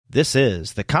This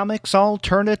is the Comics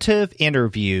Alternative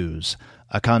Interviews,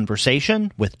 a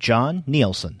conversation with Jon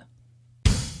Nielsen.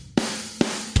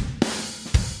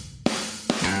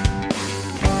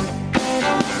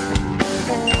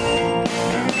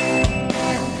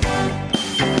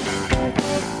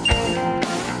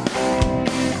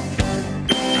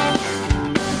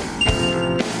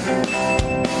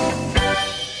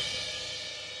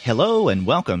 Hello and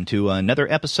welcome to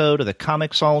another episode of the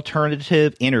Comics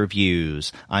Alternative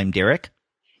Interviews. I'm Derek.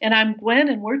 And I'm Gwen,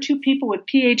 and we're two people with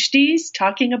PhDs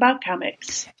talking about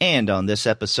comics. And on this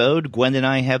episode, Gwen and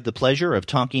I have the pleasure of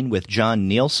talking with Jon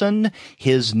Nielsen.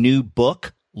 His new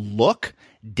book, Look,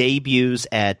 debuts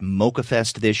at MoCCA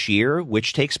Fest this year,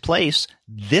 which takes place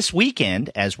this weekend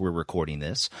as we're recording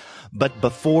this. But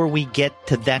before we get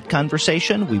to that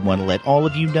conversation, we want to let all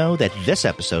of you know that this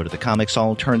episode of the Comics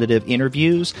Alternative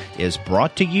Interviews is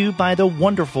brought to you by the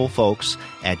wonderful folks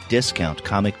at Discount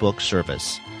Comic Book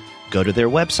Service. Go to their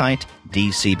website,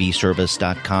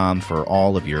 dcbservice.com, for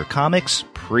all of your comics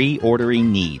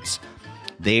pre-ordering needs.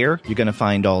 There, you're going to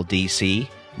find all DC,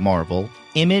 Marvel,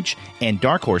 Image, and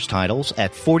Dark Horse titles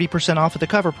at 40% off of the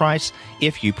cover price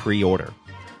if you pre-order.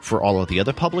 For all of the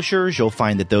other publishers, you'll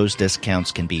find that those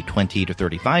discounts can be 20 to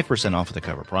 35% off of the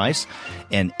cover price.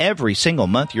 And every single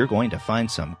month, you're going to find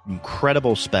some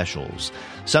incredible specials.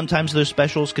 Sometimes those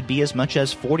specials could be as much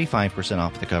as 45%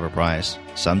 off the cover price.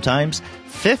 Sometimes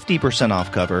 50%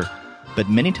 off cover. But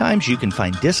many times you can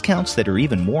find discounts that are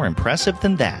even more impressive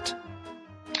than that.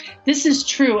 This is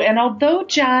true, and although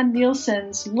Jon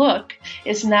Nielsen's Look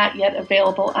is not yet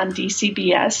available on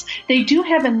DCBS, they do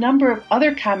have a number of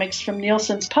other comics from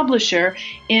Nielsen's publisher,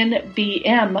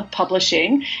 NBM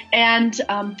Publishing. And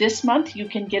this month you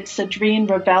can get Cedrine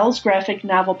Ravel's graphic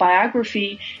novel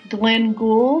biography, Glenn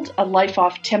Gould, A Life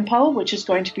Off Tempo, which is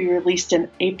going to be released in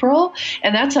April.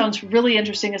 And that sounds really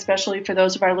interesting, especially for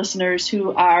those of our listeners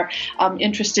who are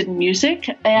interested in music.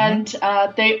 And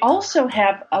they also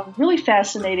have a really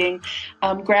fascinating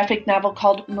graphic novel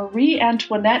called Marie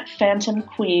Antoinette, Phantom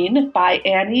Queen by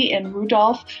Annie and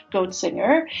Rudolph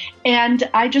Goetzinger. And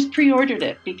I just pre-ordered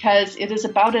it because it is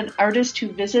about an artist who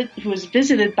is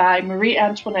visited by Marie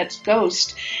Antoinette's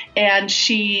ghost. And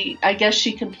I guess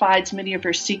she confides many of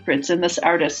her secrets in this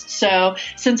artist. So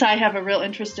since I have a real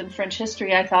interest in French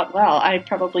history, I thought, well, I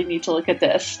probably need to look at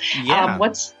this. Yeah.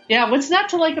 What's not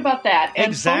to like about that?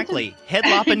 Exactly.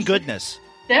 Headlopping goodness.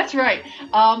 That's right.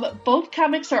 Both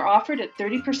comics are offered at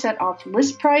 30% off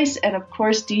list price, and of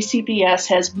course, DCBS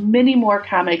has many more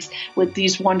comics with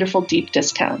these wonderful deep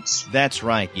discounts. That's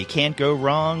right. You can't go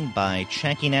wrong by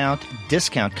checking out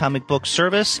Discount Comic Book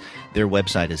Service. Their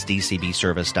website is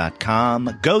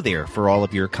dcbservice.com. Go there for all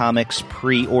of your comics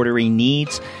pre-ordering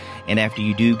needs. And after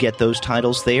you do get those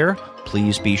titles there,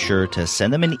 please be sure to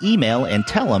send them an email and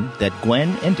tell them that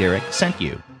Gwen and Derek sent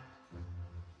you.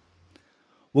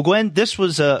 Well, Gwen, this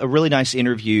was a really nice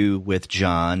interview with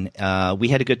Jon. We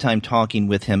had a good time talking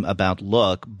with him about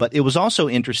Look, but it was also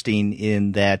interesting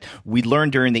in that we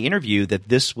learned during the interview that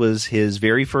this was his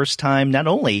very first time not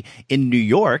only in New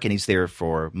York, and he's there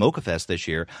for MoCCA Fest this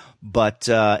year, but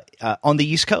on the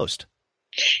East Coast.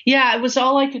 Yeah, it was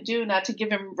all I could do not to give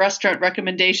him restaurant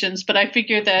recommendations, but I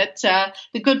figure that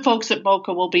the good folks at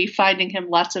MoCCA will be finding him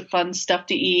lots of fun stuff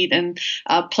to eat and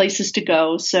places to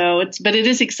go. But it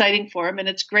is exciting for him, and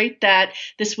it's great that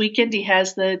this weekend he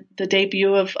has the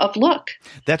debut of Look.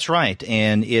 That's right,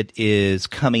 and it is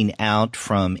coming out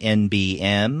from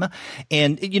NBM.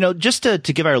 And just to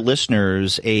give our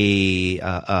listeners a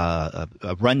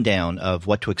rundown of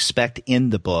what to expect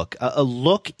in the book, a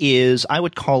Look is, I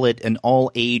would call it, an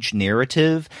all-age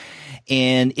narrative,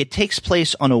 and it takes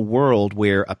place on a world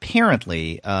where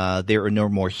apparently there are no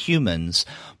more humans,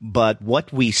 but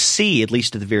what we see, at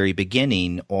least at the very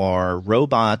beginning, are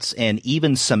robots and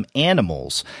even some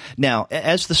animals. Now,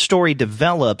 as the story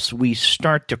develops, we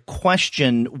start to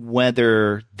question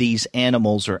whether these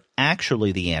animals are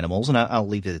actually the animals, and I'll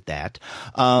leave it at that.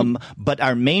 But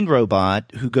our main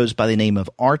robot, who goes by the name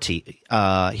of Artie,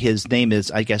 his name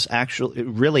is, I guess, actually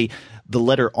really the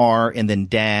letter R and then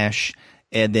dash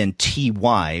and then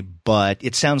TY, but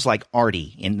it sounds like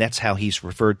Artie, and that's how he's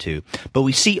referred to. But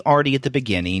we see Artie at the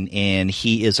beginning, and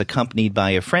he is accompanied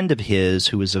by a friend of his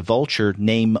who is a vulture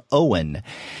named Owen.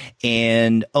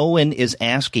 And Owen is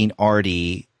asking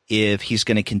Artie if he's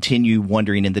going to continue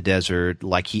wandering in the desert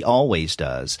like he always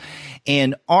does.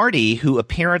 And Artie, who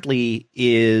apparently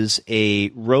is a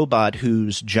robot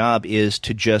whose job is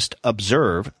to just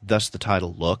observe, thus the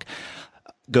title Look,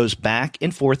 goes back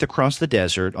and forth across the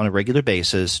desert on a regular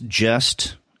basis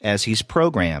just as he's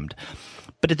programmed.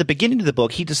 But at the beginning of the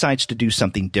book, he decides to do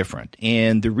something different.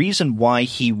 And the reason why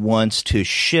he wants to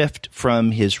shift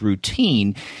from his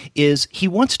routine is he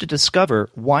wants to discover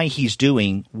why he's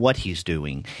doing what he's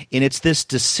doing. And it's this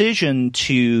decision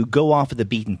to go off of the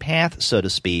beaten path, so to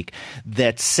speak,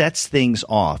 that sets things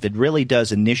off. It really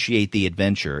does initiate the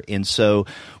adventure. And so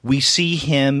we see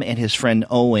him and his friend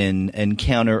Owen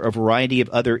encounter a variety of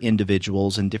other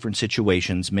individuals in different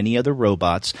situations, many other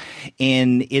robots,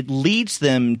 and it leads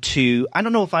them to, I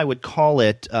don't know if I would call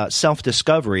it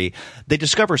self-discovery. They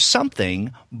discover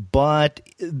something, but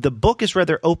the book is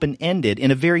rather open-ended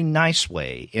in a very nice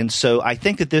way. And so I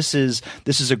think that this is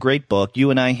a great book.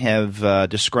 You and I have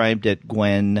described it,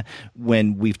 Gwen,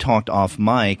 when we've talked off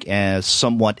mic, as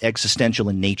somewhat existential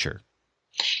in nature.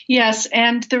 Yes,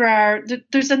 and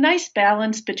there's a nice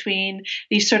balance between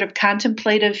these sort of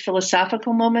contemplative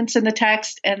philosophical moments in the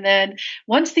text, and then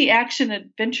once the action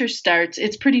adventure starts,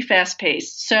 it's pretty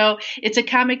fast-paced. So it's a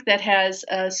comic that has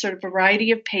a sort of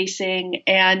variety of pacing,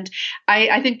 and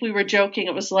I think we were joking.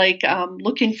 It was like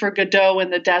looking for Godot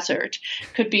in the desert.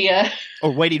 Could be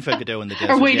or waiting for Godot in the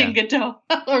desert. Or waiting Godot,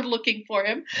 or looking for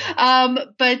him.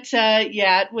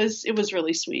 It was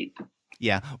really sweet.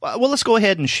 Yeah. Well, let's go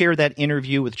ahead and share that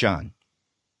interview with Jon.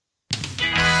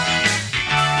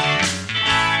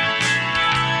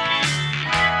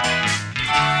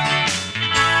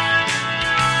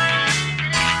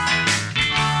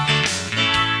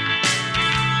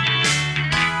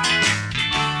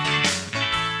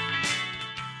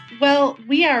 Well,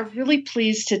 we are really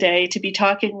pleased today to be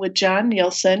talking with Jon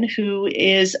Nielsen, who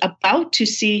is about to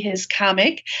see his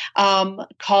comic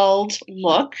called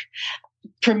Look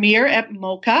premiere at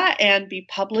MoCCA and be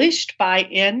published by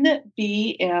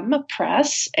NBM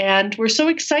Press. And we're so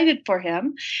excited for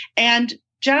him. And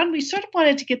Jon, we sort of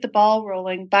wanted to get the ball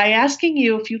rolling by asking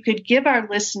you if you could give our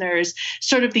listeners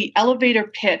sort of the elevator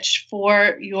pitch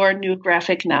for your new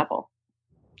graphic novel.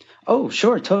 Oh,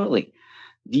 sure, totally.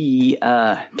 The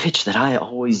pitch that I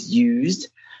always used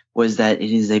was that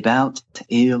it is about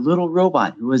a little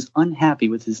robot who is unhappy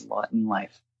with his lot in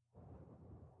life.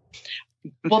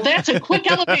 Well, that's a quick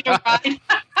elevator ride.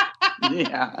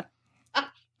 Yeah.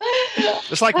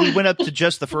 It's like we went up to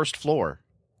just the first floor.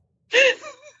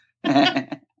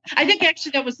 I think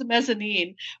actually that was the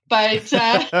mezzanine, but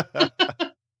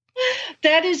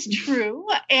that is true.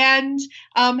 And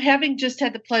having just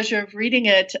had the pleasure of reading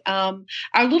it, our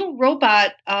little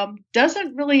robot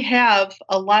doesn't really have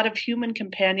a lot of human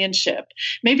companionship.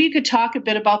 Maybe you could talk a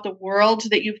bit about the world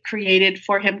that you've created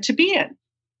for him to be in.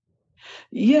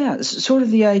 Yeah, sort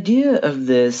of the idea of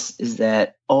this is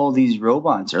that all these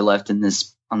robots are left on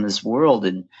this world,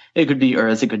 and it could be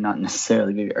Earth, it could not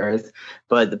necessarily be Earth,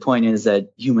 but the point is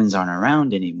that humans aren't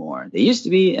around anymore. They used to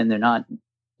be, and they're not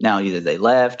now. Either they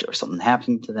left or something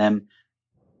happened to them.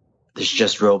 There's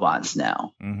just robots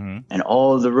now. Mm-hmm. And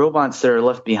all of the robots that are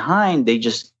left behind, they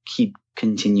just keep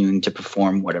continuing to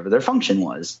perform whatever their function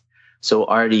was. So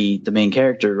Artie, the main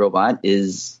character robot,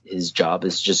 his job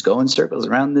is just go in circles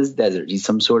around this desert. He's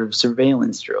some sort of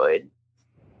surveillance droid,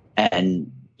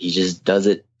 and he just does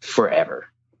it forever.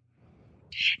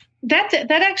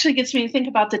 That actually gets me to think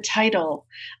about the title,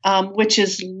 which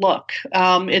is Look.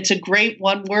 It's a great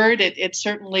one word. It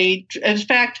certainly, in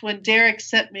fact, when Derek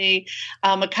sent me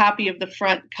a copy of the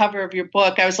front cover of your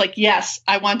book, I was like, yes,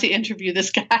 I want to interview this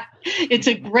guy. It's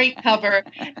a great cover.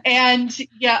 And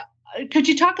yeah, could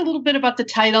you talk a little bit about the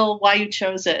title, why you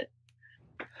chose it?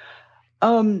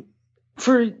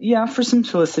 For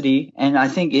simplicity, and I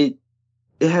think it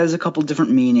has a couple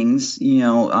different meanings.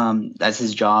 That's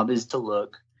his job is to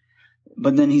look,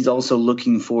 but then he's also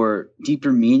looking for deeper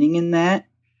meaning in that.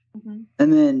 Mm-hmm.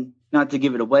 And then, not to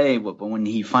give it away, but when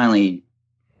he finally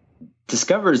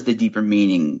discovers the deeper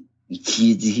meaning,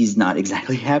 he's not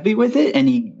exactly happy with it, and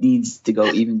he needs to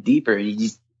go even deeper.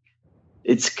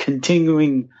 It's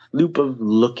continuing loop of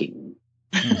looking,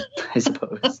 I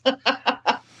suppose.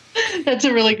 That's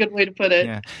a really good way to put it.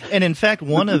 Yeah. And in fact,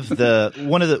 one of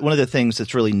the things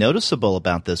that's really noticeable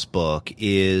about this book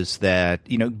is that,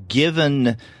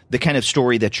 given the kind of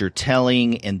story that you're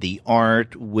telling and the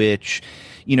art, which,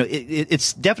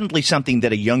 it's definitely something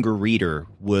that a younger reader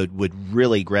would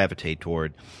really gravitate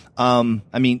toward.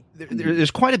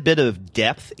 There's quite a bit of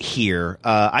depth here.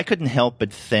 I couldn't help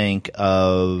but think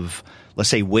of, let's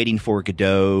say, Waiting for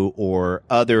Godot or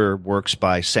other works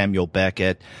by Samuel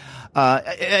Beckett.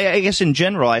 I guess in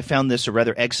general, I found this a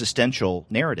rather existential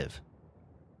narrative.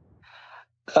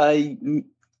 I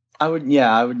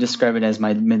would describe it as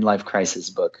my midlife crisis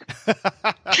book.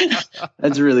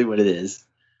 That's really what it is.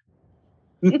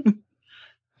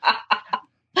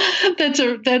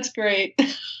 That's great.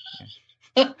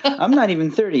 I'm not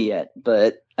even 30 yet,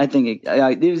 but I think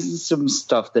there's some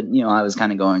stuff that, I was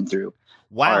kind of going through.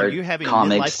 Wow, Art, you're having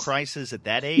comics. a midlife crisis at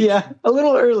that age? Yeah, a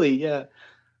little early, yeah.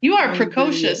 You are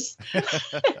precocious.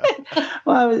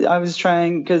 Well, I was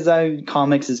trying, because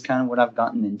comics is kind of what I've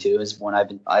gotten into, is what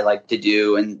I like to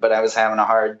do, but I was having a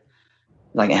hard,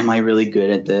 like, am I really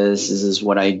good at this? Is this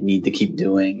what I need to keep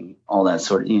doing? All that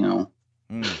sort of, And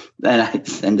I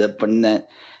ended up putting that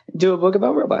into a book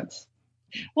about robots.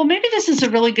 Well, maybe this is a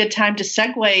really good time to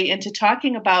segue into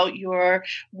talking about your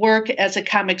work as a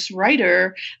comics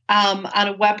writer on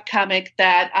a webcomic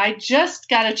that I just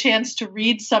got a chance to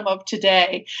read some of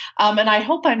today. And I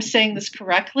hope I'm saying this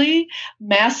correctly.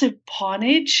 Massive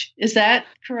Pwnage. Is that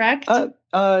correct?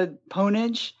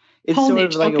 Pwnage. It's sort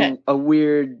of like a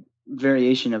weird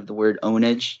variation of the word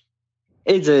ownage.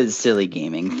 It's a silly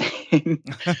gaming thing.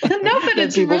 No, but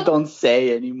that people don't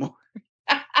say anymore.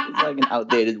 It's like an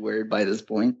outdated word by this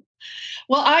point.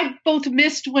 Well, I both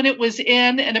missed when it was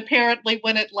in and apparently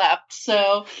when it left.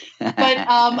 So, but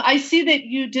I see that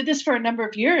you did this for a number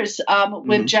of years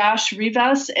with Josh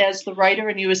Rivas as the writer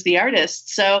and you as the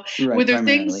artist. So, right, were there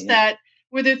things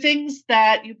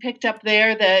that you picked up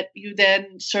there that you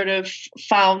then sort of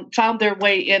found their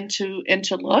way into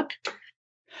Look?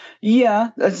 Yeah,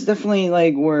 that's definitely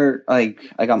like where I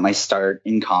got my start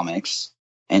in comics.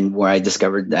 And where I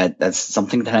discovered that that's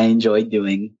something that I enjoyed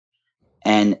doing.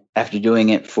 And after doing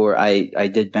it I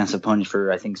did Massive Pwnage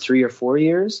for I think 3 or 4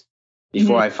 years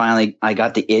before I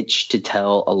got the itch to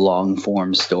tell a long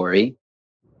form story.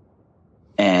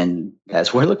 And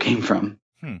that's where Look came from.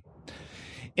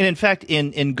 And in fact,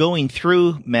 in going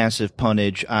through Massive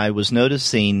Pwnage, I was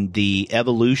noticing the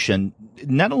evolution,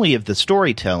 not only of the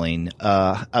storytelling,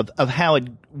 of how it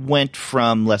went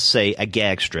from, let's say, a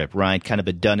gag strip, right? Kind of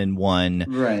a done in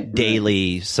one,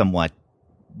 daily, somewhat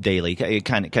daily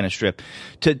kind of strip,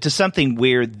 to something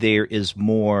where there is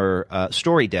more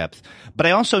story depth. But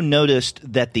I also noticed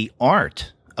that the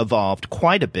art evolved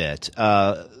quite a bit.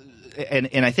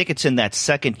 And I think it's in that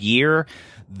second year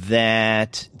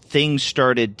that things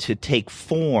started to take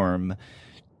form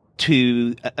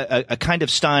to a kind of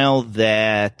style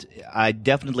that I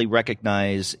definitely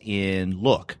recognize in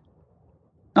Look.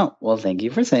 Oh, well, thank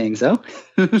you for saying so.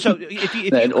 So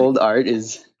if old art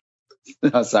is...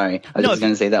 Oh, sorry. I was just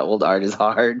going to say that old art is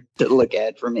hard to look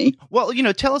at for me. Well,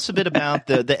 tell us a bit about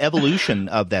the evolution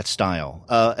of that style,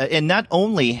 and not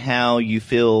only how you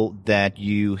feel that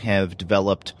you have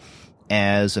developed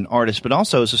as an artist, but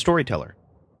also as a storyteller.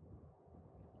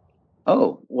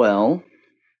 Oh, well,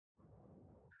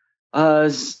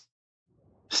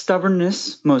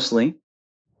 stubbornness, mostly.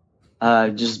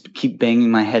 Just keep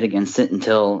banging my head against it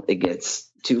until it gets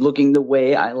to looking the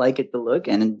way I like it to look,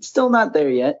 and it's still not there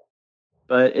yet,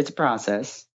 but it's a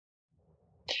process.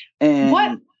 And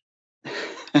what?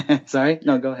 Sorry?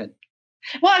 No, go ahead.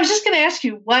 Well, I was just going to ask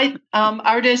you, what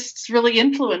artists really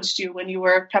influenced you when you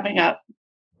were coming up?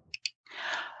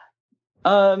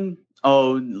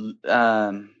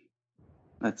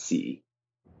 Let's see.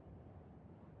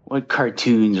 What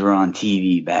cartoons were on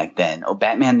TV back then? Oh,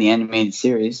 Batman the Animated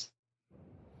Series.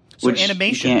 So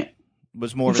animation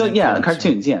was more of an influence,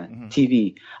 cartoons,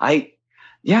 TV. I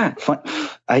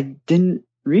didn't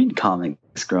read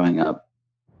comics growing up,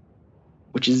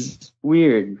 which is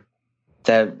weird.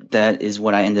 That is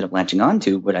what I ended up latching on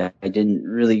to, but I didn't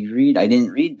really read. I didn't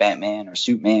read Batman or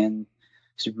Superman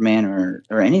or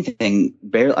anything.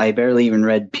 I barely even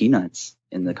read Peanuts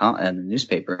in the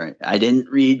newspaper. I didn't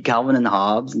read Calvin and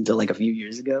Hobbes until like a few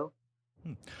years ago.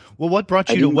 Well, what brought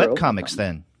you to webcomics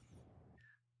then?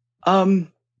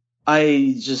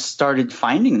 I just started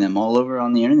finding them all over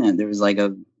on the internet. There was like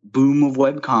a boom of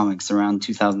webcomics around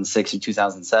 2006 or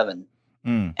 2007.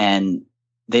 And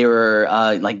they were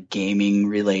like gaming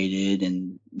related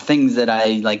and things that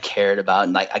I like cared about,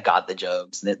 and like I got the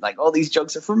jokes that like, oh, these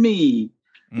jokes are for me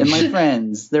and my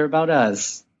friends. They're about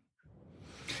us.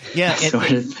 Yeah,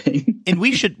 sort of thing. And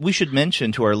we should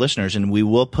mention to our listeners, and we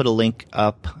will put a link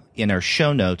up in our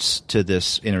show notes to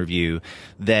this interview,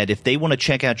 that if they want to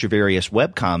check out your various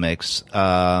webcomics,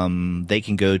 they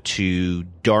can go to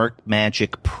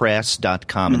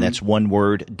darkmagicpress.com, and that's one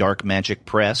word, Dark Magic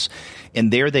Press.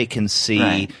 And there they can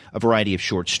see a variety of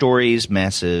short stories,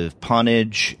 Massive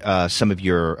Pwnage,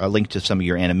 a link to some of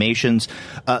your animations,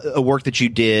 a work that you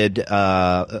did,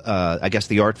 I guess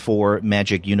the art for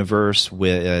Magic Universe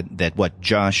with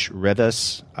Josh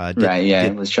Rivas did.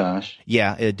 It was Josh.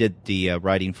 Yeah, it did the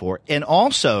writing for. And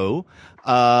also,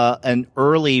 an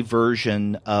early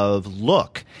version of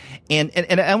Look. And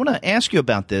I want to ask you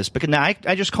about this because now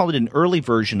I just called it an early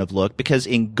version of Look because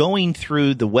in going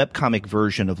through the webcomic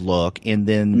version of Look and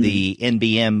then the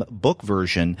NBM book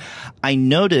version, I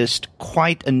noticed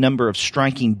quite a number of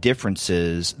striking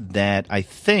differences that I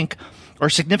think are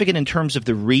significant in terms of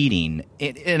the reading.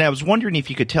 And I was wondering if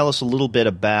you could tell us a little bit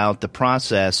about the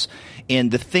process and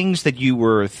the things that you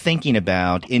were thinking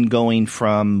about in going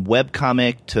from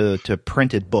webcomic to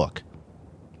printed book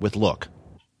with Look.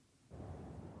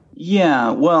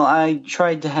 Yeah, well, I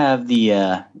tried to have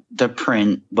the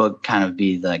print book kind of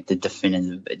be like the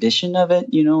definitive edition of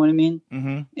it. You know what I mean?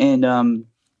 Mm-hmm. And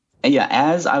yeah,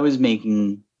 as I was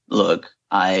making Look,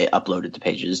 I uploaded the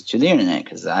pages to the internet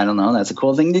because I don't know, that's a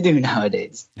cool thing to do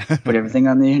nowadays. Put everything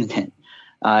on the internet.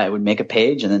 I would make a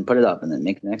page and then put it up, and then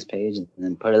make the next page and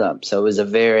then put it up. So it was a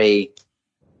very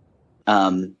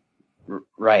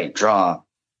write, draw,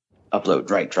 upload,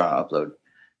 write, draw, upload.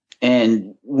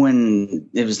 And when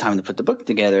it was time to put the book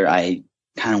together, I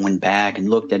kind of went back and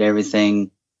looked at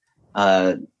everything,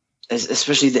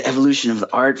 especially the evolution of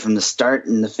the art from the start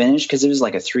and the finish, because it was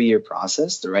like a 3-year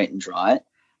process to write and draw it.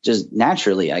 Just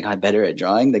naturally, I got better at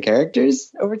drawing the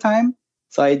characters over time.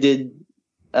 So I did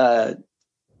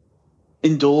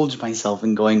indulge myself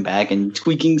in going back and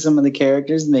tweaking some of the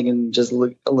characters, making them just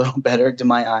look a little better to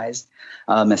my eyes,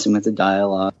 messing with the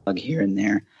dialogue here and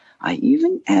there. I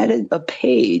even added a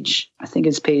page, I think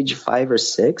it's page 5 or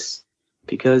 6,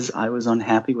 because I was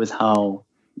unhappy with how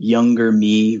younger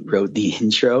me wrote the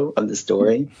intro of the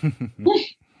story.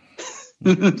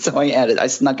 So I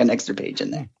snuck an extra page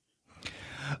in there.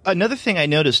 Another thing I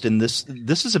noticed in this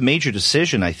is a major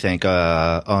decision, I think,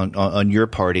 on your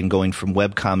part in going from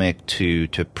webcomic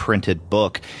to printed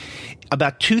book.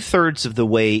 About 2/3 of the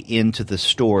way into the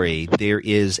story, there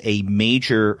is a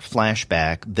major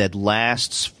flashback that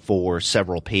lasts for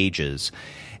several pages.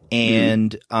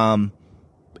 And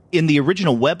in the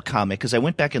original webcomic, because I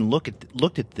went back and looked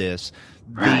at this,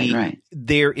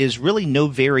 there is really no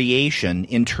variation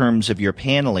in terms of your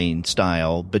paneling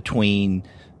style between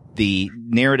the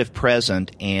narrative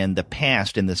present and the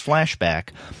past in this flashback.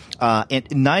 And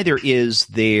neither is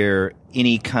there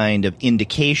any kind of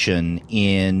indication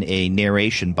in a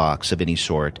narration box of any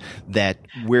sort that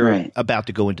we're about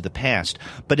to go into the past.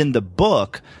 But in the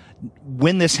book,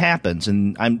 when this happens,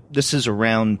 and this is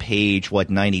around page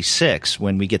 96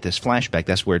 when we get this flashback,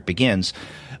 that's where it begins.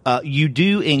 You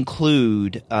do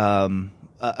include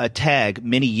a tag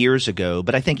many years ago,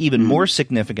 but I think even more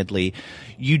significantly,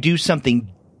 you do something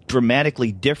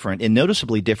dramatically different and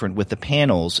noticeably different with the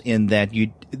panels in that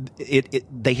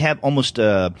they have almost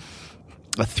a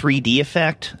 3D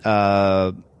effect,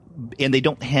 and they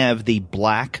don't have the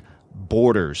black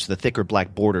borders, the thicker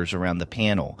black borders around the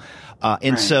panel.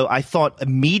 So I thought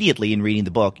immediately in reading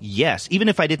the book, yes, even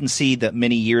if I didn't see that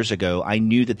many years ago, I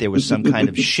knew that there was some kind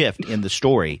of shift in the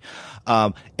story.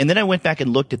 And then I went back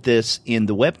and looked at this in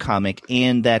the webcomic,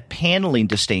 and that paneling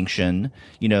distinction,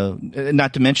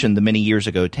 not to mention the many years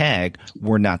ago tag,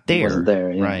 were not there. Wasn't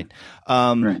there, yeah.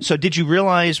 Right. So did you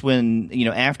realize when,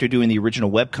 after doing the original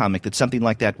webcomic that something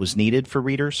like that was needed for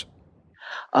readers?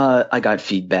 I got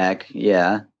feedback,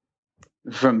 yeah.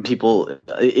 From people.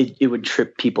 It would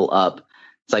trip people up.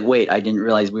 It's like, wait, I didn't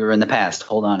realize we were in the past.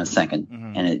 Hold on a second.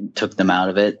 And it took them out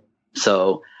of it.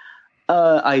 So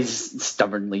I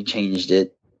stubbornly changed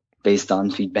it based on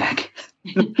feedback.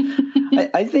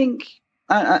 I think,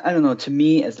 I don't know, to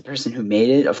me as the person who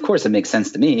made it, of course it makes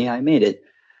sense to me. I made it.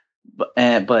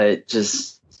 But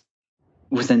just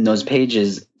within those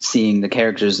pages, seeing the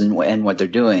characters and what they're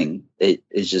doing, it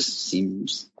just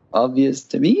seems obvious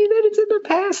to me that it's in the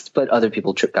past, but other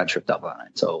people got tripped up on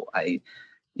it. So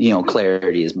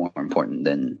clarity is more important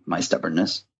than my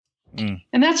stubbornness. And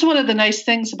that's one of the nice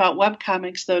things about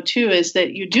webcomics, though, too, is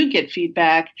that you do get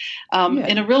feedback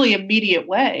in a really immediate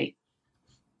way.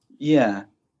 Yeah,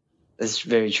 that's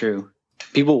very true.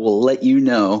 People will let you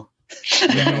know they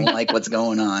don't like what's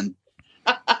going on.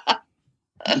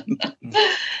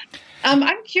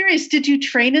 I'm curious, did you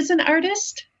train as an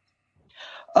artist?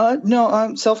 No,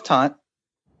 I'm self-taught.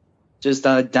 Just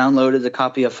downloaded a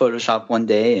copy of Photoshop one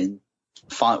day and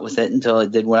fought with it until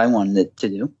it did what I wanted it to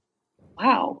do.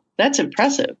 Wow, that's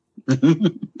impressive.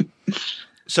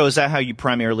 So is that how you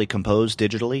primarily compose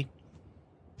digitally?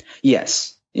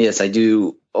 Yes, I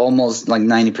do. Almost like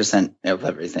 90% of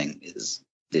everything is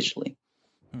digitally.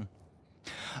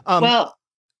 Well,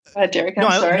 Derek,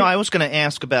 I'm sorry. I was going to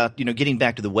ask about, getting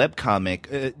back to the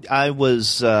webcomic. I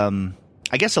was,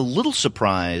 I guess, a little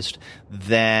surprised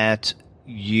that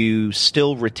you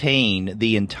still retain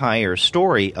the entire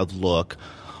story of Look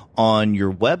on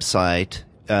your website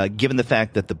given the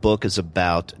fact that the book is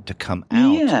about to come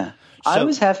out. Yeah. So, I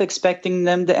was half expecting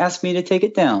them to ask me to take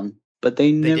it down, but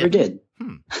they never did.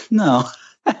 No.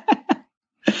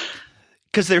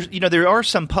 Because there are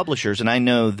some publishers, and I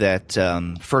know that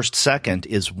First Second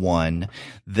is one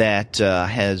that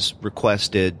has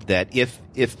requested that if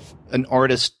an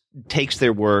artist takes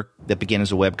their work that began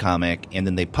as a webcomic and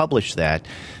then they publish that,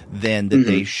 then that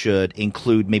they should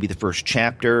include maybe the first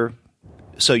chapter,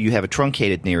 so you have a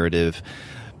truncated narrative.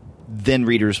 Then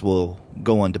readers will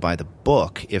go on to buy the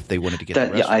book if they wanted to get the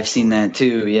rest. Yeah, I've seen that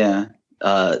too. Yeah.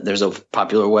 There's a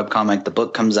popular webcomic. The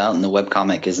book comes out and the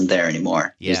webcomic isn't there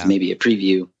anymore. Yeah. Just maybe a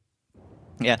preview.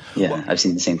 Yeah. Yeah, well, I've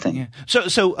seen the same thing. Yeah.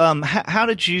 So, how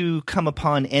did you come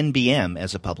upon NBM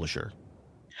as a publisher?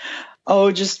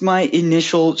 Oh, just my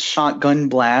initial shotgun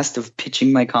blast of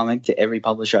pitching my comic to every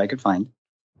publisher I could find.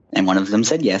 And one of them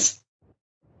said yes.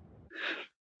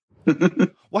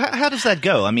 Well, how does that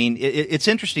go? I mean, it's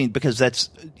interesting because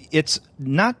it's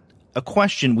not a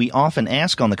question we often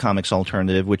ask on the Comics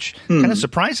Alternative, which kind of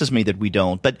surprises me that we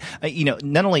don't. But,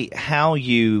 not only how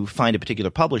you find a particular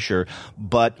publisher,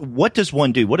 but what does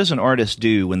one do? What does an artist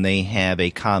do when they have a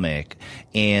comic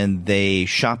and they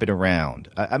shop it around?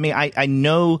 I mean, I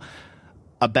know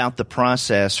about the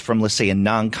process from, let's say, a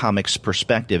non-comics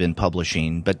perspective in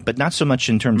publishing, but not so much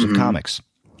in terms of comics.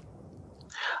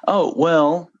 Oh,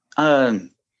 well, a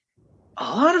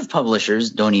lot of publishers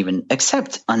don't even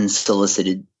accept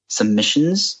unsolicited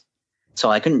submissions. So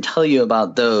I couldn't tell you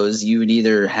about those. You would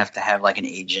either have to have like an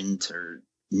agent or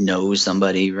know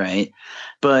somebody, right?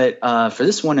 But for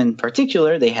this one in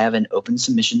particular, they have an open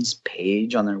submissions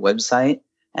page on their website,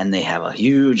 and they have a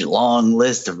huge long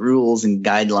list of rules and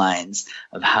guidelines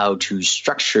of how to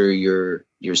structure your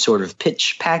sort of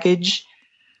pitch package.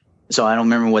 So I don't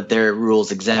remember what their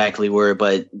rules exactly were,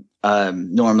 but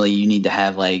normally you need to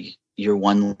have like your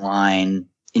one line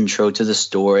intro to the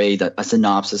story, a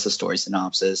synopsis, a story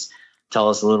synopsis, tell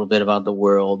us a little bit about the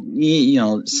world,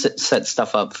 set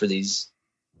stuff up for these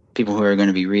people who are going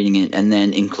to be reading it, and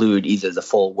then include either the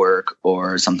full work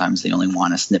or sometimes they only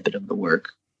want a snippet of the work.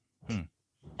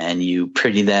 And you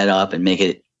pretty that up and make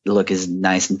it look as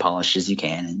nice and polished as you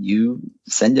can, and you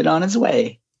send it on its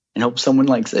way and hope someone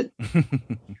likes it.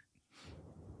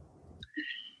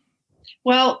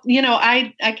 Well,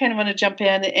 I kind of want to jump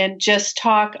in and just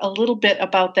talk a little bit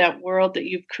about that world that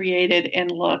you've created in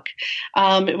Look.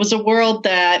 It was a world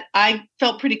that I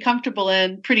felt pretty comfortable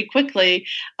in pretty quickly,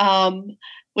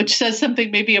 which says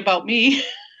something maybe about me.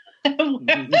 What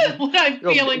I'm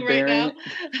feeling right now,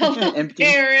 a little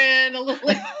barren, a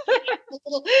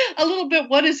little bit.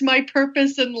 What is my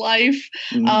purpose in life?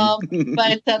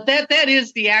 But that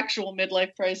is the actual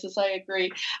midlife crisis. I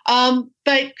agree.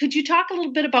 But could you talk a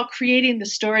little bit about creating the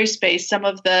story space? Some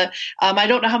of the I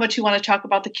don't know how much you want to talk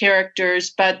about the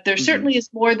characters, but there certainly is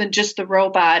more than just the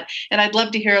robot, and I'd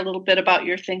love to hear a little bit about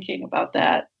your thinking about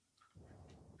that.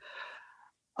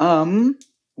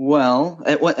 Well,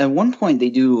 at one point they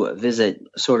do visit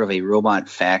sort of a robot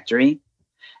factory,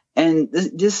 and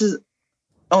this is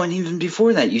and even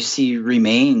before that you see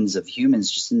remains of humans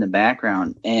just in the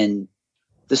background, and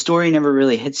the story never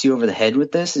really hits you over the head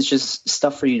with this. It's just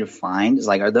stuff for you to find. It's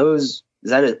like, is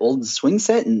that an old swing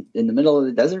set in the middle of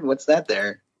the desert? What's that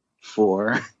there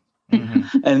for? And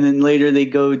then later they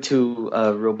go to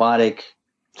a robotic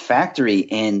factory,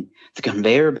 and the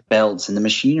conveyor belts and the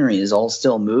machinery is all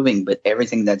still moving, but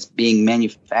everything that's being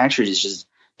manufactured is just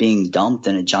being dumped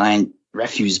in a giant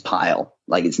refuse pile.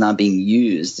 Like, it's not being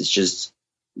used. It's just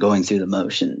going through the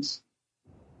motions.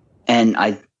 And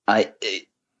and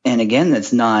again,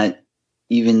 that's not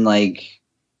even like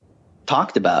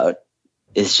talked about.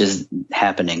 It's just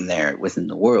happening there within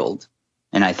the world.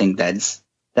 And I think that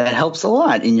helps a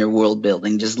lot in your world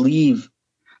building. Just leave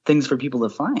things for people to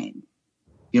find.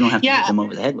 You don't have to hit them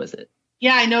over the head with it.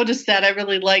 Yeah, I noticed that. I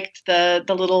really liked the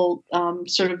little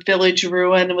sort of village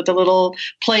ruin with the little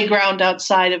playground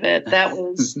outside of it. That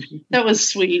was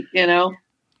sweet,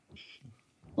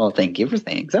 Well, thank you for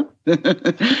saying so.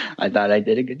 I thought I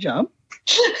did a good job.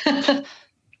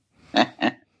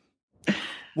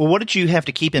 Well, what did you have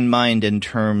to keep in mind in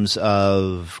terms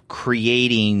of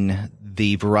creating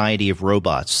the variety of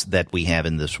robots that we have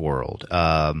in this world?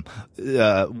 Like,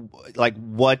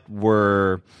 what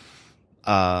were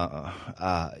how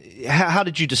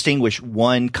did you distinguish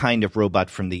one kind of robot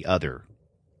from the other?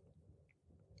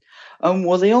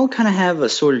 Well, they all kind of have a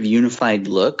sort of unified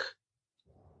look.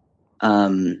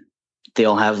 They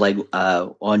all have like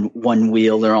on one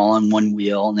wheel. They're all on one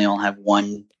wheel, and they all have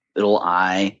one little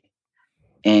eye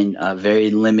and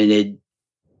very limited.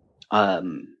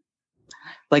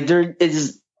 Like, there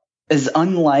is as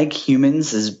unlike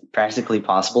humans as practically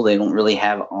possible. They don't really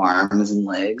have arms and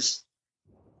legs,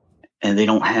 and they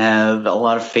don't have a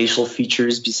lot of facial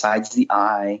features besides the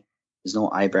eye. There's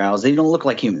no eyebrows. They don't look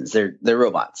like humans. They're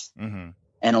robots. Mm-hmm.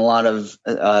 And a lot of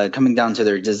coming down to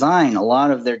their design, a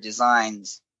lot of their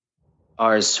designs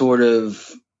are sort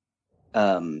of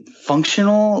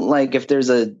functional. Like if there's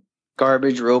a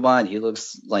garbage robot, he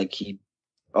looks like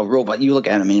a robot. You look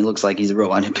at him and he looks like he's a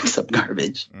robot who picks up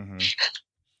garbage. Mm-hmm.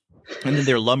 And then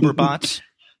they're lumber bots.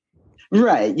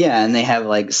 Right. Yeah. And they have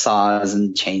like saws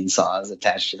and chainsaws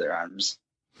attached to their arms.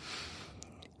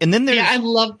 And then I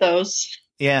love those.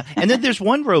 Yeah. And then there's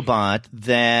one robot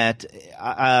that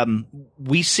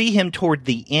we see him toward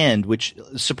the end, which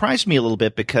surprised me a little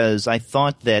bit because I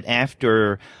thought that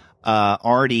after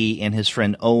Artie and his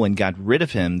friend Owen got rid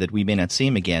of him, that we may not see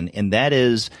him again. And that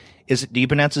is do you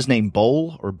pronounce his name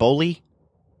Bowl or Boley?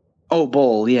 Oh,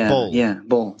 Bowl. Yeah. Bowl. Yeah.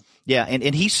 Bowl. Yeah.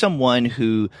 And he's someone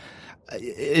who,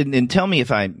 and tell me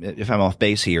if I'm off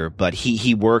base here, but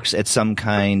he works at some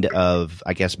kind of,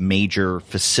 I guess, major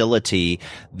facility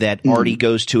that Artie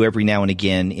goes to every now and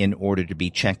again in order to be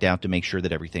checked out to make sure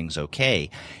that everything's okay.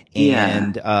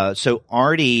 And so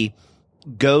Artie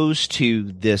goes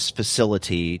to this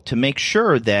facility to make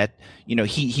sure that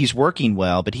he's working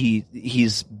well, but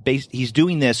he's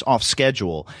doing this off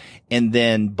schedule. And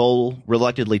then Bull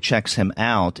reluctantly checks him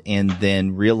out and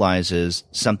then realizes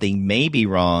something may be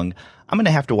wrong. I'm going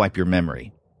to have to wipe your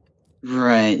memory.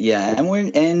 Right. Yeah.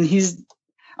 And he's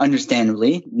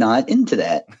understandably not into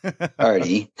that.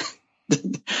 Artie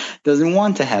doesn't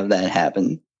want to have that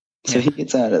happen. So he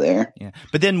gets out of there. Yeah.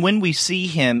 But then when we see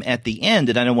him at the end,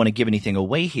 and I don't want to give anything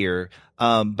away here,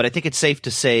 but I think it's safe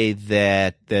to say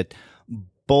that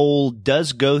Bowl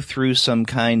does go through some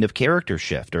kind of character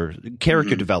shift or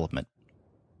character development.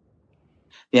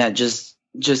 Yeah. Just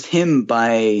him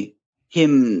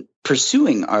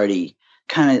pursuing Artie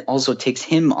kind of also takes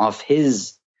him off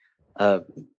his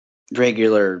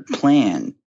regular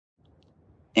plan,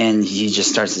 and he just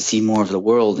starts to see more of the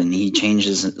world, and he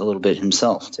changes a little bit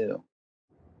himself too.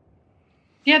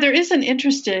 Yeah, there is an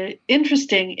interesting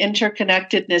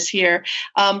interconnectedness here.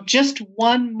 Just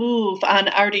one move on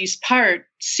Artie's part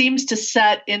seems to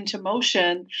set into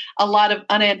motion a lot of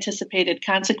unanticipated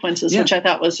consequences, which I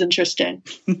thought was interesting.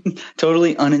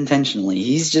 Totally unintentionally.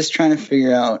 He's just trying to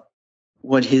figure out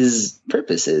what his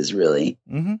purpose is, really.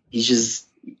 Mm-hmm. He's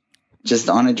just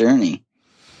on a journey.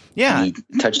 Yeah. And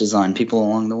he touches on people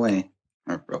along the way,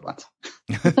 or robots.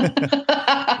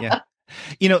 Yeah.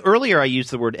 Earlier I used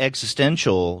the word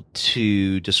existential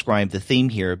to describe the theme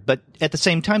here, but at the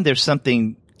same time, there's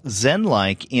something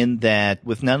Zen-like in that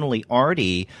with not only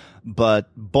Artie, but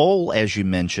Bowl, as you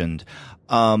mentioned,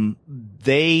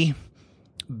 they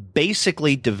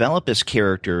basically develop as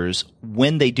characters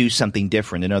when they do something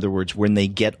different. In other words, when they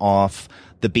get off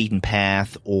the beaten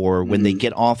path or when they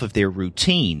get off of their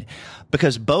routine.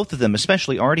 Because both of them,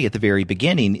 especially Artie at the very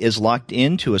beginning, is locked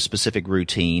into a specific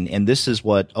routine, and this is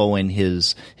what Owen,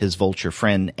 his vulture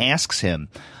friend, asks him.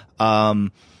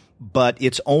 But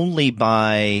it's only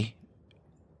by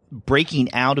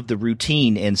breaking out of the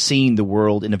routine and seeing the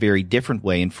world in a very different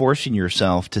way and forcing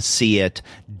yourself to see it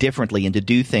differently and to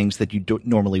do things that you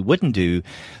normally wouldn't do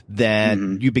that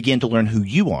you begin to learn who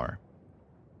you are.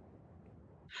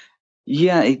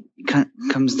 Yeah, it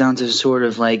comes down to sort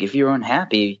of like if you're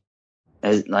unhappy,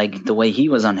 as like the way he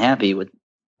was unhappy with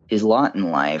his lot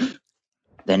in life,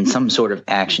 then some sort of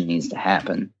action needs to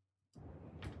happen.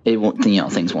 It won't,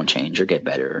 things won't change or get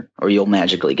better, or you'll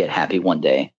magically get happy one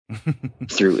day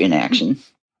through inaction.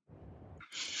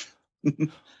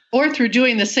 Or through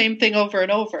doing the same thing over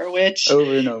and over, which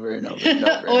over and over and over and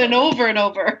over and over and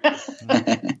over.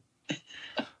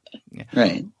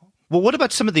 Right. Well, what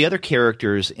about some of the other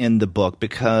characters in the book?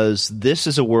 Because this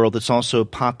is a world that's also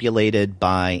populated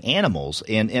by animals.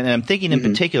 And I'm thinking in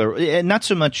particular, not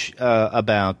so much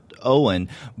about Owen,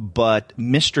 but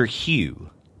Mr. Hugh.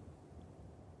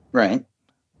 Right.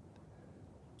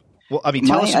 Well, I mean,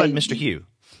 tell us about Mr. Hugh.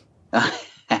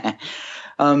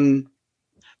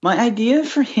 My idea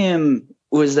for him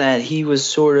was that he was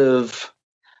sort of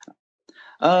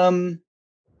I'll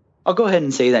go ahead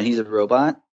and say that he's a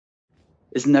robot.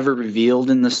 It's never revealed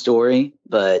in the story,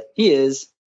 but he is.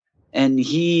 And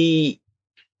he's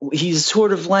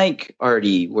sort of like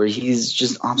Artie, where he's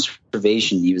just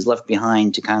observation. He was left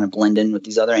behind to kind of blend in with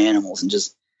these other animals and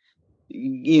just,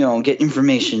 get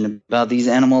information about these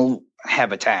animal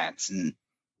habitats. And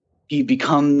he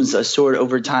becomes a sort of,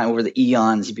 over time, over the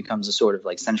eons, he becomes a sort of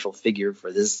like central figure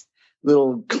for this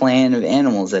little clan of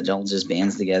animals that all just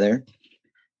bands together.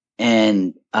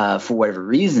 And for whatever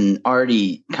reason,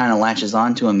 Artie kind of latches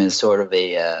onto him as sort of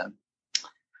a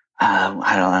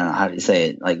I don't know how to say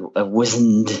it, like a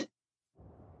wizened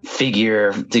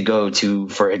figure to go to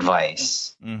for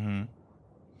advice. Mm-hmm.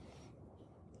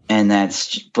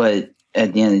 But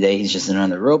at the end of the day, he's just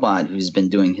another robot who's been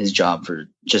doing his job for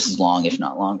just as long, if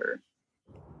not longer.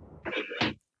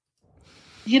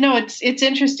 It's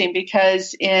interesting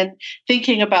because in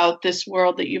thinking about this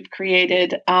world that you've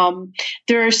created,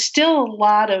 there are still a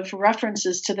lot of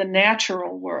references to the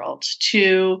natural world,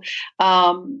 to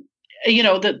the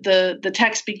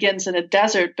text begins in a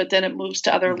desert, but then it moves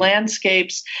to other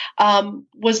landscapes.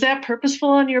 Was that purposeful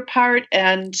on your part?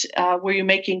 And were you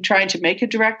trying to make a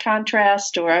direct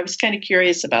contrast? Or I was kind of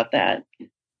curious about that.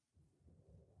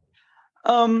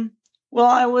 Well,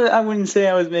 I wouldn't say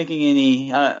I was making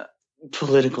any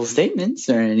political statements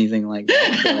or anything like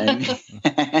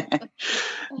that.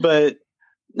 But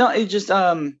no, it just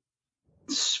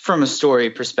from a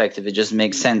story perspective, it just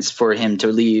makes sense for him to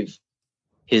leave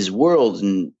his world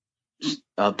and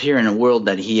appear in a world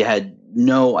that he had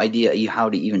no idea how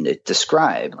to even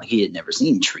describe. Like, he had never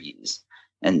seen trees,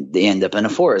 and they end up in a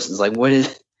forest. It's like, what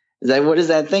is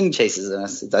that thing chases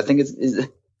us? I think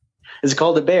it's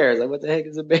called a bear. It's like, what the heck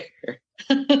is a bear?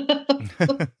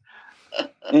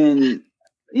 And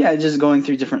yeah, just going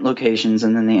through different locations,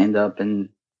 and then they end up they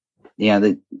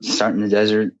start in the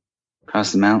desert,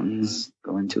 cross the mountains,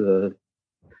 go into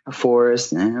a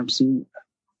forest, and end up some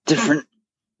different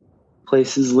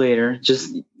places later.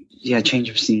 Just change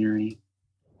of scenery.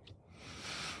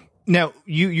 Now,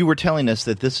 you were telling us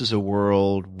that this is a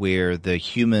world where the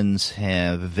humans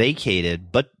have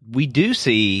vacated, but we do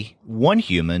see one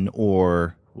human,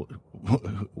 or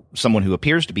someone who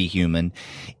appears to be human,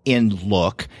 in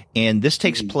Look, and this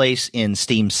takes place in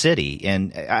Steam City.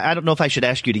 And I don't know if I should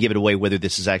ask you to give it away whether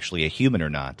this is actually a human or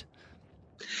not.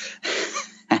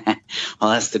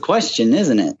 Well, that's the question,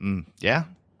 isn't it? Yeah.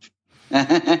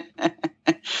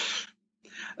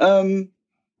 Well,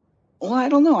 I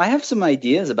don't know. I have some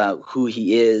ideas about who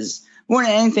he is. More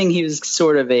than anything, he was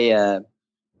sort of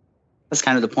that's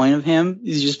kind of the point of him.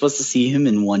 You're supposed to see him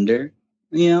and wonder,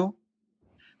 is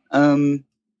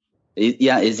he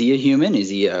a human? Is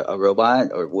he a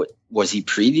robot? Or what? Was he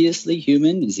previously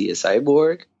human? Is he a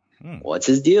cyborg? What's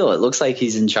his deal? It looks like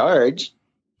he's in charge.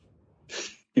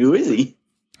 Who is he?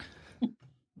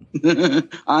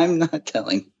 I'm not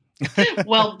telling.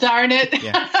 Well, darn it.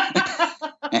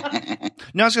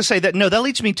 No, I was going to say that. No, that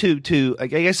leads me to I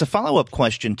guess a follow-up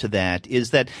question to that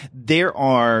is that there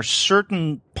are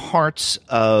certain parts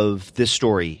of this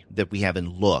story that we have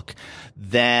in Look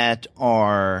that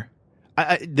are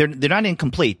they're not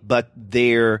incomplete, but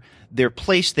they're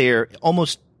placed there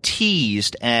almost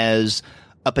teased as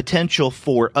a potential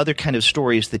for other kind of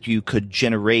stories that you could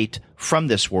generate from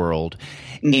this world.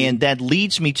 Mm-hmm. And that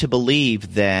leads me to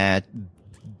believe that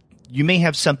you may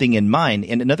have something in mind.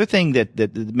 And another thing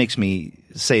that makes me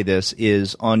say this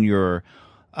is on your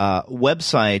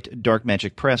website,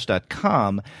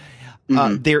 darkmagicpress.com,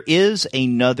 there is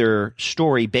another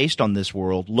story based on this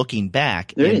world, Looking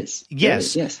Back. There is.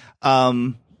 Yes. There is,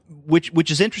 yes.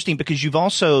 Which is interesting because you've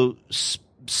also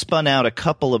spun out a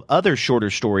couple of other shorter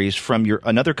stories from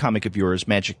another comic of yours,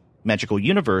 Magical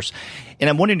Universe. And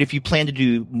I'm wondering if you plan to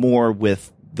do more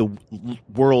with the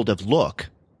world of Look.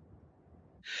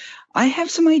 I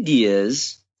have some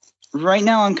ideas. Right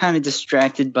now I'm kind of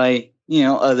distracted by,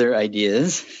 other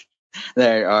ideas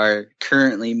that are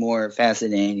currently more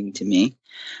fascinating to me.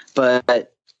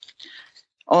 But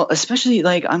especially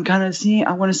I'm kind of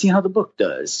I want to see how the book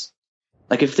does.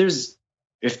 Like if there's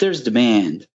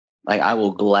demand, I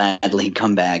will gladly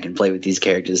come back and play with these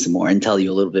characters some more and tell you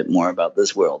a little bit more about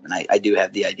this world. And I do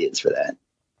have the ideas for that.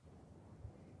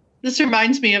 This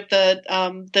reminds me of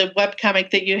the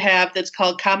webcomic that you have that's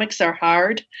called Comics Are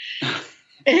Hard.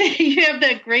 You have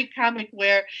that great comic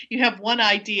where you have one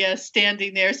idea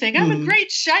standing there saying, I'm a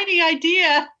great shiny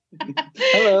idea.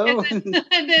 Hello.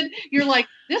 and then you're like,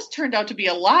 this turned out to be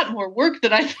a lot more work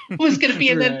than I thought it was going to be.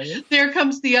 And Right. Then there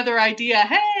comes the other idea.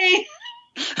 Hey,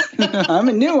 I'm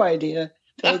a new idea.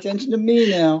 Pay attention to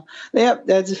me now. Yep,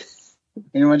 that's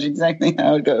pretty much exactly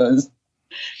how it goes.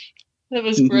 That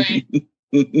was great.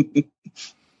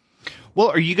 Well,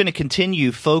 are you going to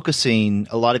continue focusing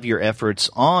a lot of your efforts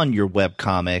on your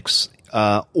webcomics,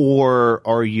 or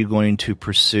are you going to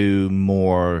pursue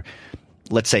more,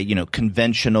 let's say,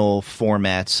 conventional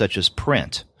formats such as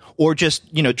print, or just,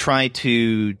 try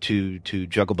to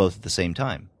juggle both at the same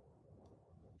time?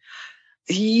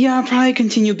 Yeah, I'll probably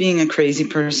continue being a crazy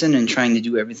person and trying to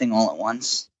do everything all at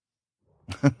once.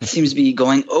 It seems to be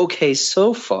going okay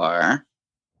so far,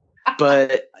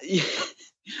 but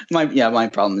my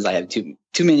problem is I have too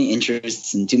many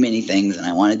interests and too many things, and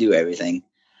I want to do everything.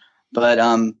 But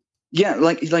Yeah,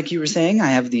 like you were saying,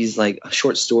 I have these like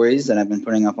short stories that I've been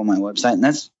putting up on my website, and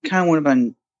that's kind of what I've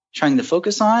been trying to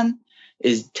focus on,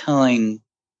 is telling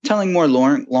more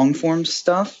long form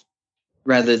stuff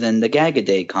rather than the gag a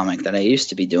day comic that I used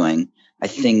to be doing. I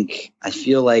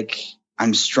feel like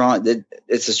I'm strong. That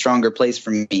it's a stronger place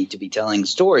for me to be telling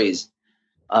stories.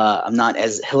 I'm not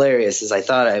as hilarious as I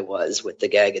thought I was with the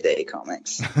gag a day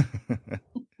comics.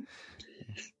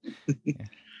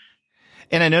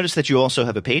 And I noticed that you also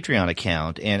have a Patreon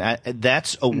account, and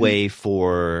that's a way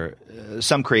for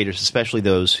some creators, especially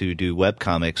those who do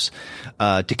webcomics,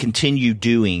 to continue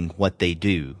doing what they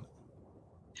do.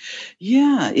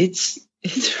 Yeah, it's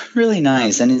really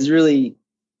nice, and it's really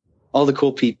all the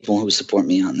cool people who support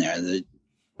me on there.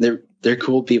 They're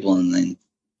cool people, and then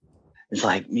it's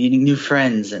like meeting new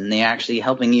friends, and they actually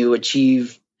helping you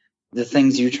achieve the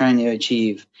things you're trying to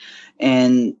achieve.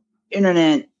 And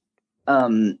internet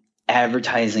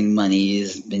advertising money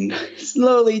has been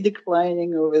slowly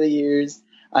declining over the years.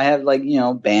 I have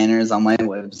banners on my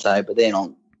website, but they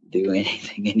don't do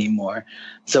anything anymore.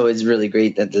 So it's really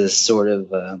great that this sort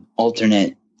of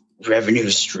alternate revenue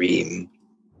stream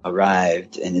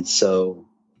arrived, and it's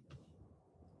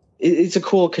a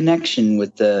cool connection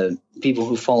with the people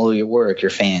who follow your work,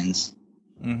 your fans.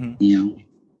 Mm-hmm.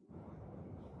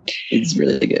 It's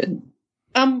really good.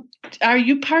 Are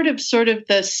you part of sort of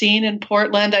the scene in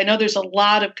Portland? I know there's a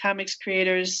lot of comics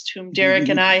creators whom Derek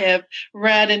and I have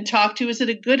read and talked to. Is it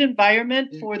a good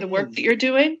environment for the work that you're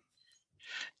doing?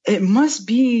 It must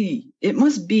be,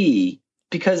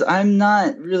 because I'm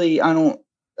not really,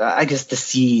 I guess the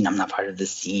scene, I'm not part of the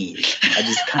scene. I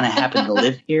just kind of happen to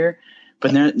live here.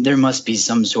 But there must be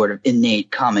some sort of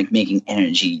innate comic making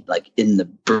energy, like in the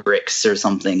bricks or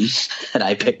something, that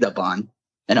I picked up on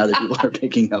and other people are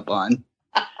picking up on.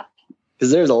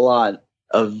 Because there's a lot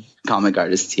of comic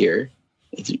artists here.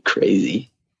 It's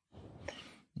crazy.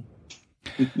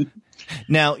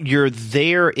 Now, you're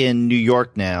there in New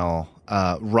York now,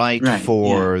 right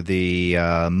for the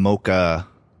MoCCA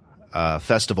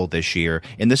Festival this year.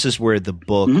 And this is where the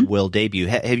book will debut.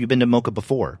 Have you been to MoCCA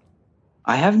before?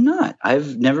 I have not.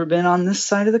 I've never been on this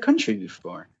side of the country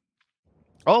before.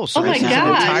 Oh, so this is an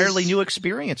entirely new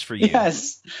experience for you.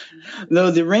 Yes.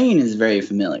 Though the rain is very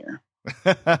familiar.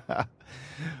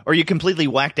 Are you completely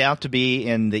whacked out to be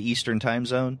in the Eastern time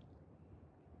zone?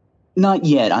 Not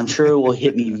yet. I'm sure it will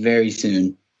hit me very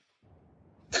soon.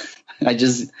 I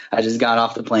just got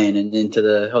off the plane and into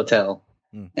the hotel.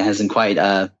 It hasn't quite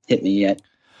hit me yet.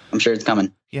 I'm sure it's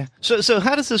coming. Yeah. So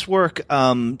how does this work?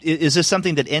 Is this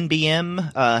something that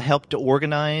NBM helped to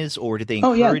organize, or did they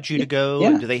encourage you to go?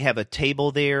 Yeah. Do they have a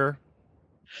table there?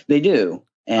 They do.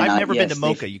 And I've never been to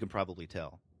MoCCA. You can probably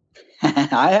tell.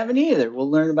 I haven't either. We'll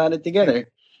learn about it together.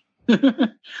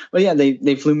 But yeah,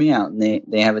 they flew me out, and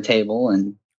they have a table,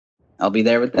 and I'll be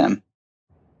there with them.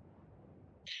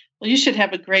 Well, you should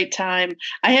have a great time.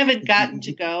 I haven't gotten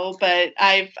to go, but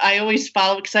I always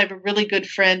follow because I have a really good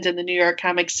friend in the New York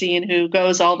comic scene who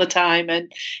goes all the time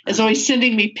and is always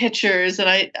sending me pictures. And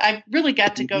I really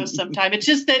got to go sometime. It's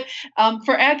just that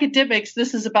for academics,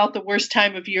 this is about the worst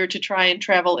time of year to try and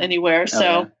travel anywhere.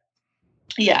 So,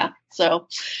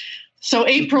 So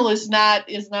April is not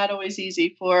always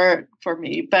easy for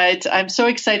me, but I'm so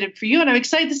excited for you, and I'm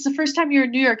excited. This is the first time you're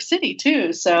in New York City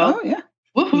too. So,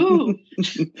 woohoo!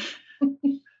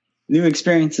 New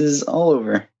experiences all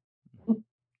over.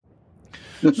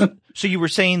 So you were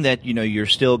saying that you're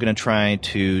still going to try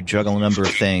to juggle a number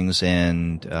of things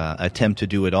and attempt to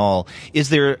do it all. Is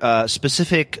there a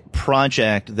specific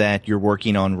project that you're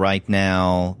working on right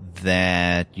now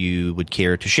that you would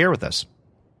care to share with us?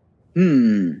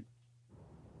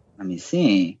 Let me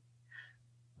see.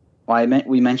 Well,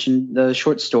 we mentioned the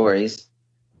short stories.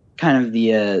 Kind of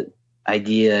the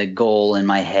goal in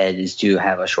my head is to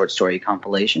have a short story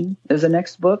compilation as the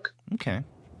next book. Okay.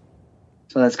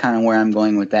 So that's kind of where I'm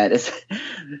going with that.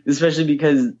 Especially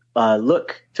because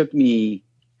Look took me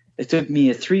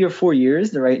 3 or 4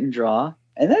 years to write and draw.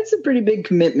 And that's a pretty big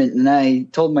commitment. And I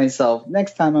told myself,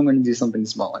 next time I'm going to do something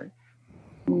smaller.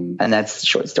 And that's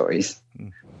short stories.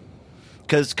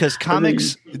 Because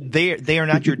comics, they are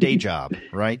not your day job,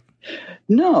 right?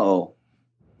 No,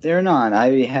 they're not.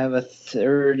 I have I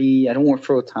don't work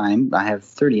full time. I have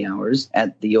 30 hours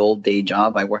at the old day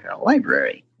job. I work at a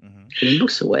library. Putting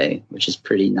books away, which is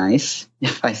pretty nice,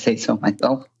 if I say so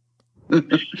myself.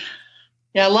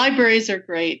 Yeah, libraries are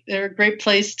great. They're a great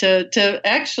place to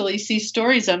actually see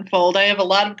stories unfold. I have a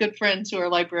lot of good friends who are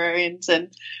librarians,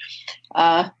 and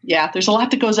there's a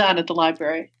lot that goes on at the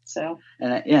library. So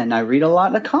and I read a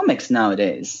lot of comics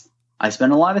nowadays. I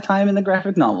spend a lot of time in the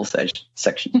graphic novel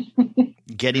section.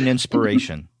 Getting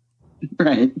inspiration.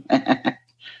 Right.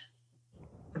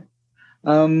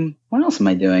 What else am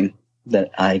I doing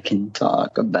that I can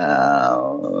talk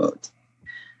about?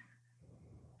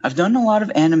 I've done a lot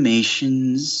of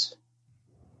animations.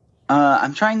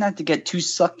 I'm trying not to get too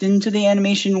sucked into the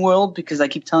animation world because I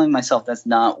keep telling myself that's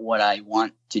not what I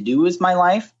want to do with my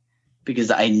life, because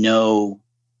I know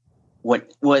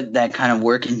what that kind of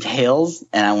work entails,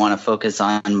 and I want to focus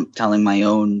on telling my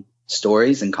own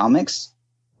stories and comics.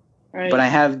 Right. But I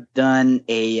have done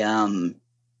a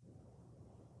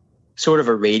sort of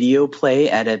a radio play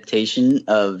adaptation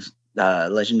of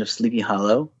Legend of Sleepy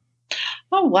Hollow.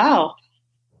 Oh, wow.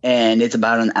 And it's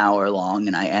about an hour long,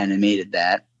 and I animated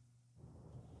that.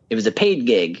 It was a paid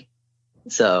gig,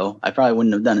 so I probably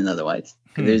wouldn't have done it otherwise.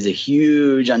 It was a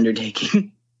huge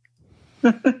undertaking.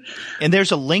 And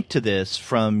there's a link to this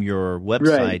from your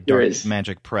website, Dark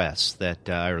Magic Press, that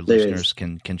our listeners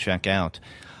can check out.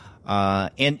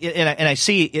 And I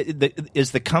see,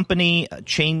 is the company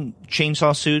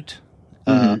Chainsaw Suit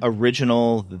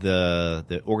original,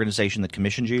 the organization that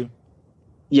commissioned you?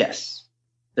 Yes.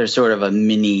 They're sort of a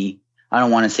mini, I don't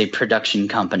want to say production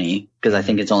company, because I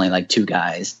think it's only like 2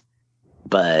 guys,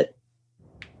 but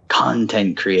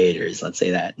content creators, let's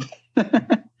say that.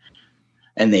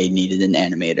 And they needed an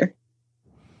animator.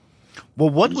 Well,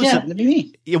 what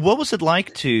was it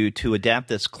like to adapt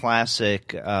this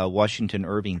classic Washington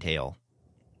Irving tale?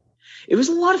 It was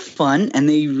a lot of fun, and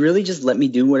they really just let me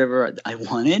do whatever I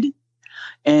wanted.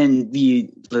 And the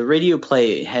radio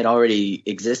play had already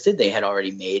existed. They had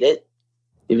already made it.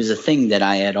 It was a thing that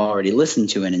I had already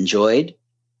listened to and enjoyed.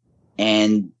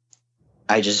 And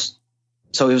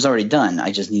so it was already done.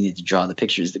 I just needed to draw the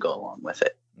pictures to go along with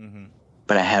it. Mm-hmm.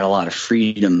 But I had a lot of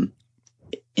freedom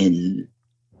in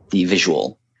the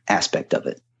visual aspect of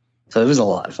it. So it was a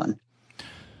lot of fun.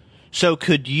 So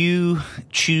could you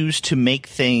choose to make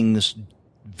things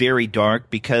very dark?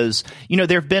 Because,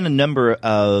 there have been a number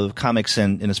of comics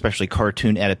and especially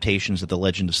cartoon adaptations of The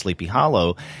Legend of Sleepy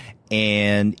Hollow.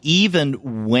 And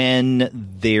even when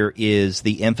there is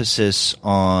the emphasis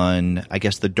on, I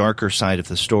guess, the darker side of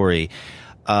the story,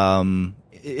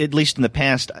 at least in the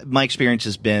past, my experience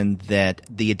has been that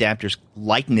the adapters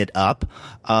lighten it up.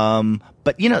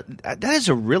 But, that is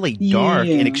a really dark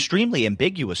and extremely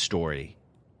ambiguous story.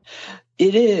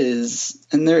 It is.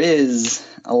 And there is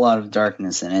a lot of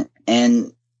darkness in it.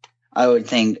 And I would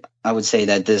say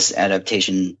that this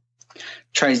adaptation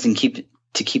tries to keep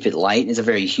it light. It's a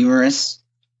very humorous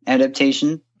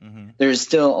adaptation. Mm-hmm. There's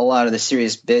still a lot of the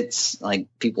serious bits, like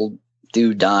people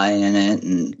do die in it,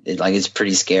 and it's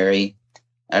pretty scary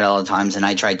at all times. And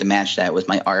I tried to match that with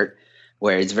my art,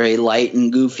 where it's very light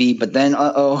and goofy, but then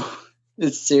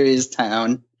it's serious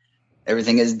town.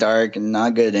 Everything is dark and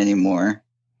not good anymore.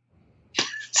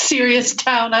 Serious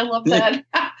town, I love that.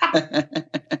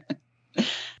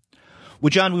 Well,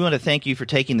 Jon, we want to thank you for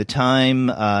taking the time,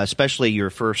 especially your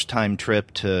first-time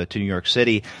trip to New York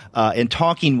City, and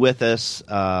talking with us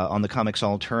on the Comics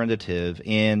Alternative.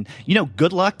 And,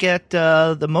 good luck at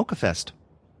the MoCCA Fest.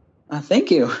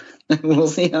 Thank you. We'll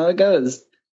see how it goes.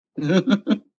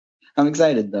 I'm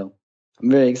excited, though. I'm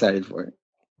very excited for it.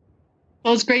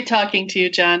 Well, it's great talking to you,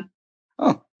 Jon.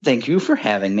 Oh, thank you for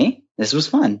having me. This was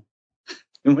fun.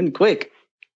 It went quick.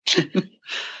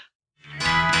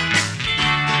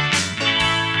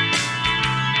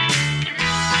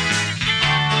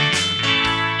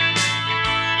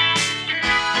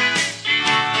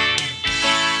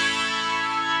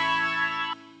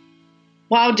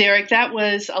 Wow, Derek, that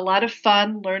was a lot of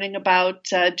fun learning about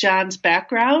Jon's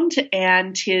background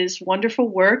and his wonderful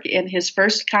work in his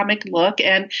first comic Look.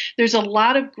 And there's a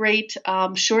lot of great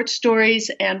short stories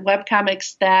and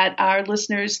webcomics that our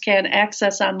listeners can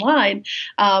access online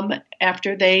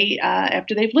after they've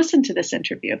listened to this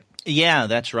interview. Yeah,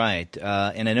 that's right.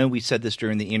 And I know we said this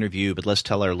during the interview, but let's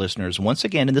tell our listeners once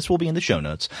again, and this will be in the show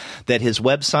notes, that his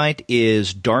website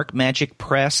is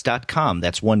darkmagicpress.com.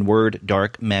 That's one word,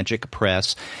 Dark Magic Press.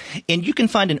 And you can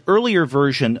find an earlier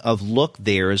version of Look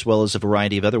there, as well as a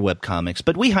variety of other webcomics.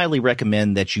 But we highly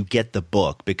recommend that you get the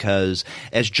book because,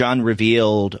 as Jon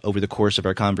revealed over the course of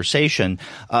our conversation,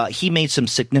 he made some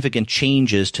significant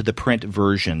changes to the print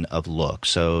version of Look.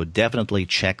 So definitely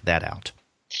check that out.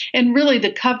 And really,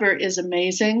 the cover is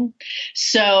amazing.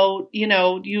 So, you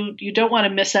don't want to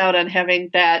miss out on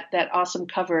having that awesome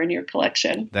cover in your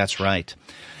collection. That's right.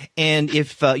 And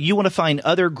if you want to find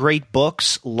other great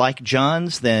books like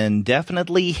Jon's, then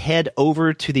definitely head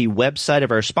over to the website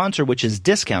of our sponsor, which is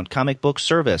Discount Comic Book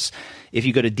Service. If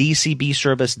you go to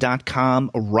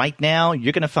dcbservice.com right now,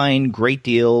 you're going to find great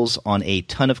deals on a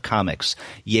ton of comics.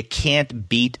 You can't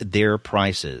beat their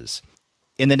prices.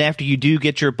 And then after you do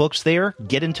get your books there,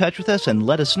 get in touch with us and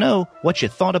let us know what you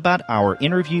thought about our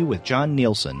interview with Jon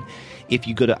Nielsen. If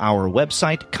you go to our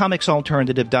website,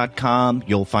 comicsalternative.com,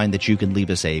 you'll find that you can leave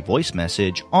us a voice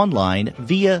message online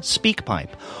via SpeakPipe.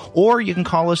 Or you can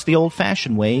call us the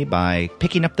old-fashioned way by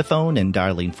picking up the phone and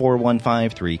dialing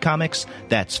 4153-COMICS.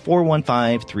 That's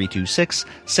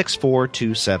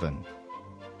 415-326-6427.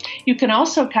 You can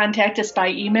also contact us by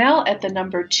email at the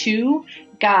number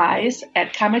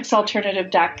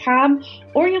 2guys@comicsalternative.com,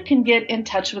 or you can get in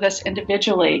touch with us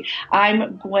individually.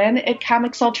 I'm Gwen at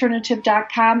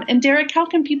comicsalternative.com. And Derek, how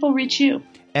can people reach you?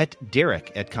 At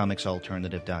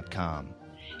Derek@comicsalternative.com.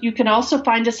 You can also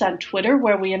find us on Twitter,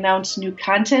 where we announce new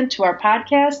content to our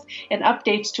podcast and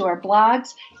updates to our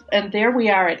blogs. And there we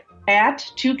are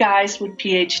at Two Guys with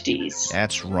PhDs.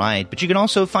 That's right. But you can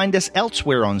also find us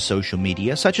elsewhere on social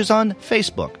media, such as on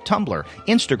Facebook, Tumblr,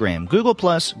 Instagram, Google+,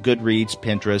 Goodreads,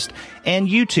 Pinterest, and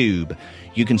YouTube.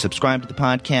 You can subscribe to the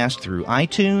podcast through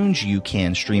iTunes. You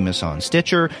can stream us on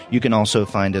Stitcher. You can also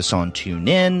find us on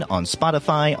TuneIn, on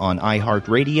Spotify, on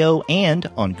iHeartRadio, and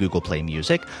on Google Play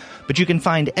Music. But you can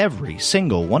find every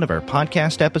single one of our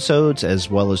podcast episodes, as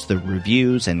well as the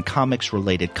reviews and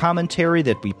comics-related commentary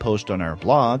that we post on our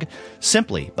blog,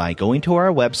 simply by going to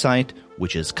our website,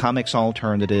 which is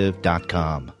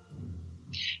comicsalternative.com.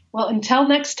 Well, until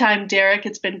next time, Derek,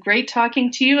 it's been great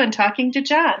talking to you and talking to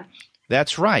Jon.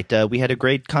 That's right. We had a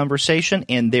great conversation,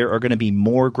 and there are going to be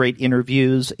more great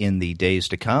interviews in the days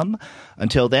to come.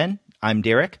 Until then, I'm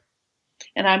Derek.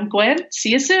 And I'm Gwen.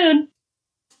 See you soon.